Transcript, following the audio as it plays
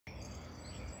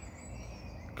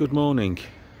Good morning,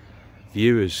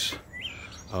 viewers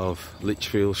of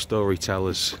Lichfield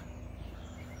Storytellers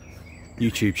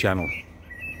YouTube channel.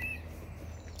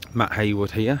 Matt Hayward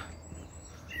here,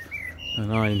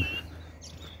 and I'm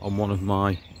on one of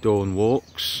my dawn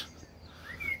walks.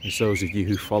 As those of you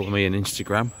who follow me on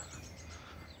Instagram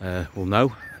will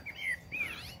know,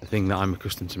 the thing that I'm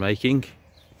accustomed to making.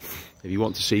 If you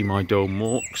want to see my dawn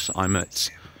walks, I'm at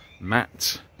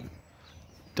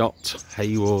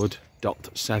matt.hayward.7.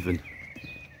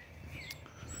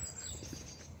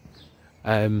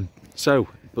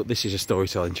 But this is a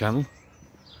storytelling channel.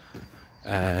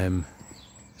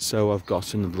 So I've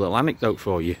got another little anecdote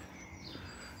for you.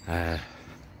 Now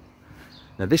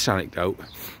this anecdote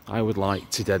I would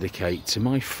like to dedicate to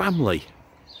my family,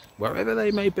 wherever they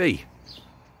may be.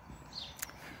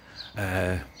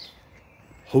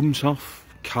 Humshoff,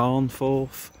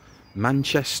 Carnforth,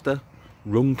 Manchester,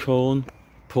 Runcorn,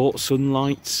 Port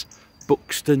Sunlight,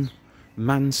 Buxton,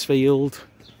 Mansfield,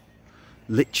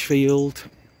 Lichfield,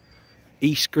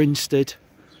 East Grinstead,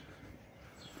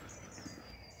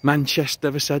 Manchester,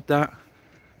 have I said that?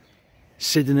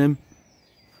 Sydenham,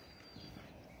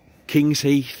 Kings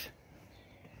Heath,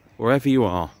 wherever you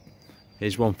are,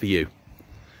 here's one for you.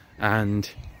 And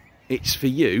it's for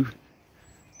you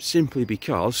simply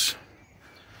because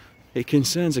it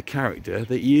concerns a character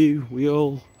that we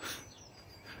all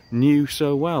knew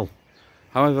so well.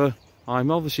 However,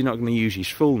 I'm obviously not going to use his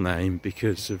full name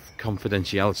because of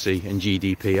confidentiality and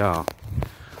GDPR.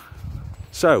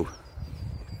 So,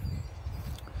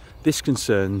 this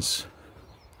concerns,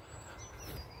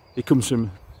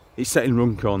 it's set in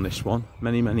Runcorn, this one,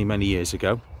 many years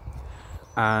ago.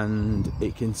 And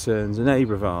it concerns a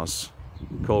neighbour of ours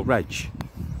called Reg.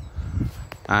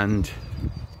 And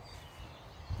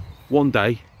one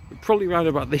day, probably around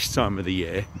about this time of the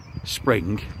year,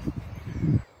 spring,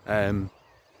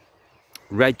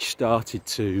 Reg started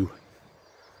to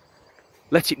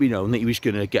let it be known that he was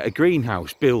going to get a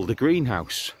greenhouse, build a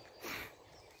greenhouse.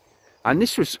 And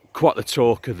this was quite the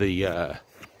talk of the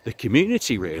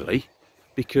community, really,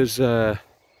 because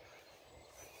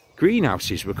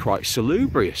greenhouses were quite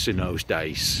salubrious in those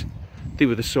days. They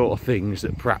were the sort of things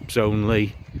that perhaps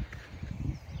only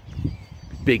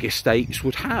big estates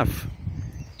would have.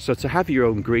 So to have your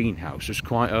own greenhouse was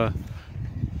quite a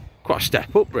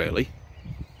step up, really.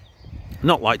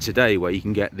 Not like today, where you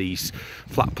can get these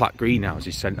flat pack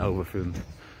greenhouses sent over from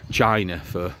China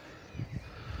for a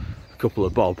couple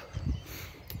of bob.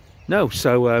 No,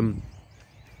 so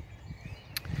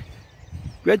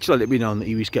Reg let it be known that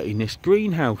he was getting this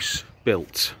greenhouse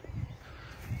built.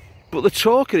 But the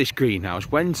talk of this greenhouse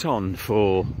went on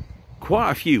for quite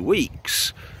a few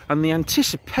weeks, and the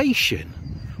anticipation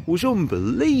was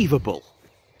unbelievable.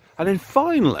 And then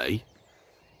finally,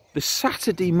 the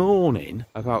Saturday morning,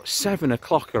 about 7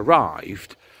 o'clock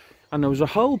arrived, and there was a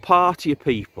whole party of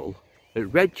people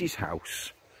at Reg's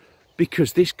house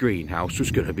because this greenhouse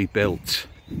was going to be built.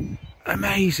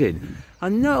 Amazing.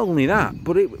 And not only that,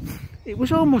 but it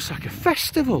was almost like a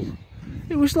festival.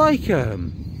 It was like a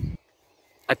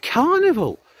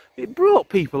carnival. It brought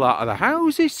people out of the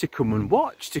houses to come and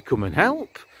watch, to come and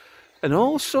help, and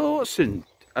all sorts. And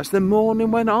as the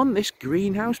morning went on, this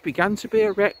greenhouse began to be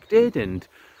erected, and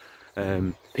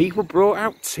people brought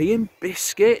out tea and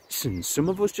biscuits, and some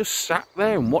of us just sat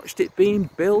there and watched it being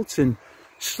built. And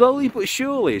slowly but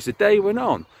surely, as the day went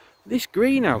on, this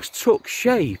greenhouse took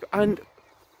shape, and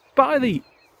by the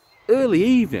early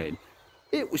evening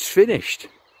it was finished,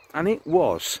 and it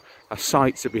was a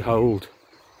sight to behold.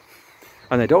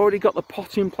 And they'd already got the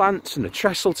potting plants and the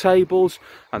trestle tables,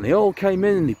 and they all came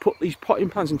in and they put these potting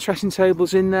plants and dressing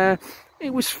tables in there.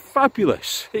 It was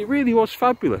fabulous. It really was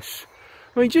fabulous.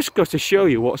 I mean, just got to show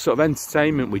you what sort of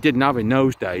entertainment we didn't have in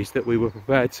those days, that we were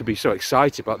prepared to be so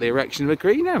excited about the erection of a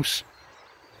greenhouse.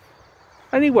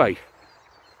 Anyway,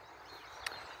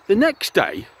 the next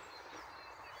day,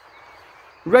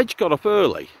 Reg got up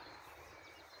early,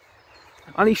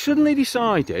 and he suddenly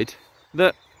decided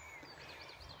that,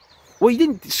 well, he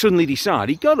didn't suddenly decide,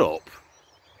 he got up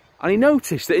and he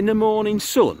noticed that in the morning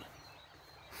sun,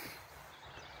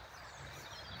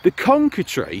 the conker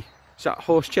tree, it's that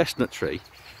horse chestnut tree,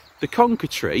 the conker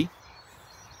tree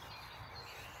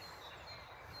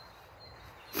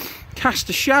cast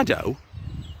a shadow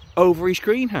over his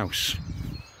greenhouse.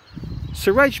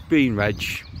 So Reg, being Reg,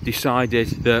 decided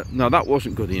that no, that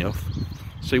wasn't good enough.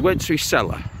 So he went to his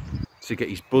cellar to get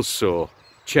his buzzsaw,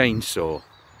 chainsaw,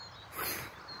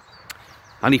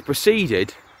 and he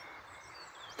proceeded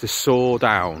to saw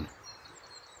down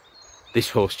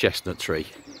this horse chestnut tree.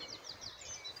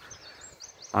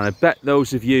 And I bet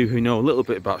those of you who know a little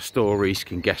bit about stories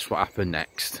can guess what happened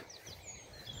next.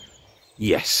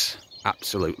 Yes,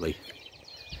 absolutely.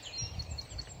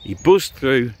 He buzzed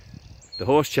through the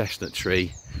horse chestnut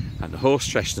tree, and the horse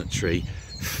chestnut tree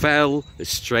fell as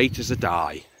straight as a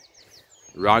die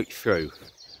right through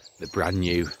the brand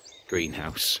new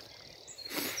greenhouse.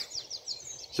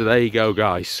 So there you go,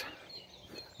 guys,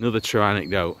 another true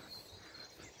anecdote.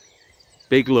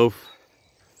 Big love,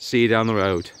 see you down the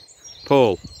road.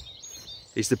 Paul,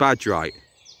 is the badge right?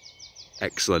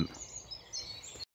 Excellent.